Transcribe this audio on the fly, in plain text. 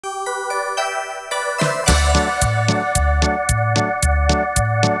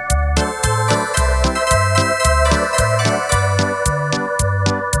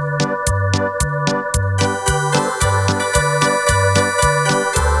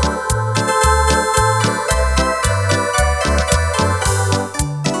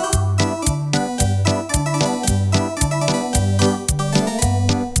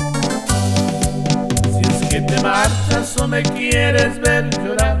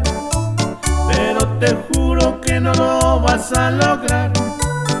te juro que no lo vas a lograr,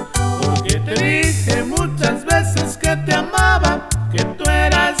 porque te dije muchas veces que te amaba, que tú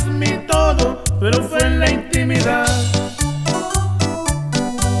eras mi todo, pero fue en la intimidad.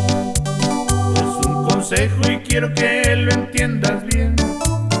 Es un consejo y quiero que lo entiendas bien,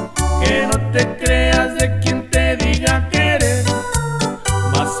 que no te creas de quien te diga querer,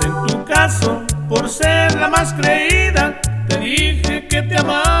 mas en tu caso, por ser la más creída, te dije que te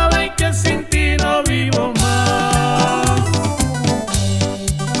amaba y que sin ti no vivo más.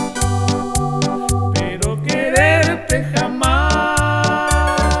 Pero quererte jamás,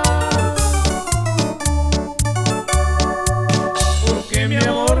 porque mi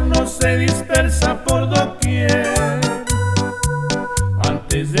amor no se dispersa por doquier.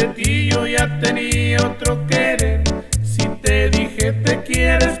 Antes de ti yo ya tenía otro querer. Si te dije te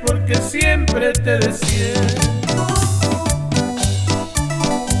quieres porque siempre te deseé.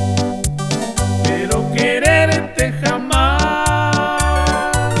 Pero quererte jamás,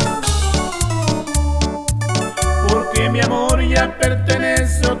 porque mi amor ya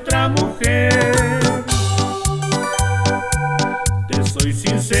pertenece a otra mujer. Te soy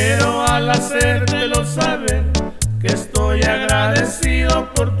sincero al hacértelo saber, que estoy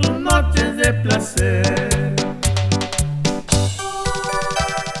agradecido por tus noches de placer.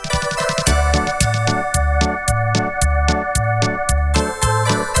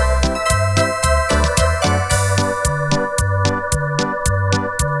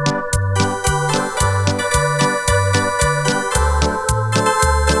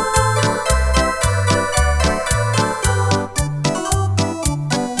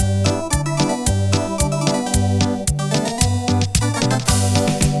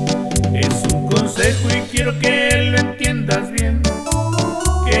 Y quiero que lo entiendas bien,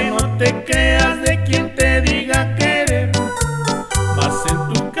 que no te creas de quien te diga querer, mas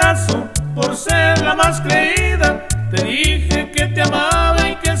en tu caso, por ser la más creída, te dije que te amaba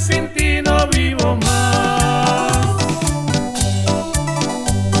y que sin ti no vivo más.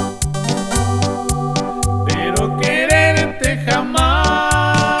 Pero quererte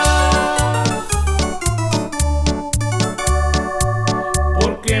jamás,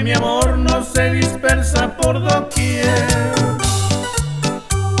 porque mi amor no se dispersa por doquier.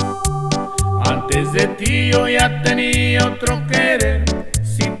 Antes de ti yo ya tenía otro querer.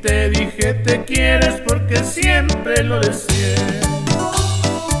 Si te dije te quieres porque siempre lo deseé.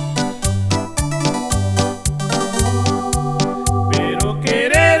 Pero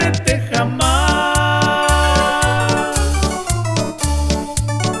quererte jamás,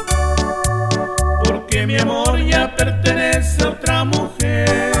 porque mi amor ya pertenece a otra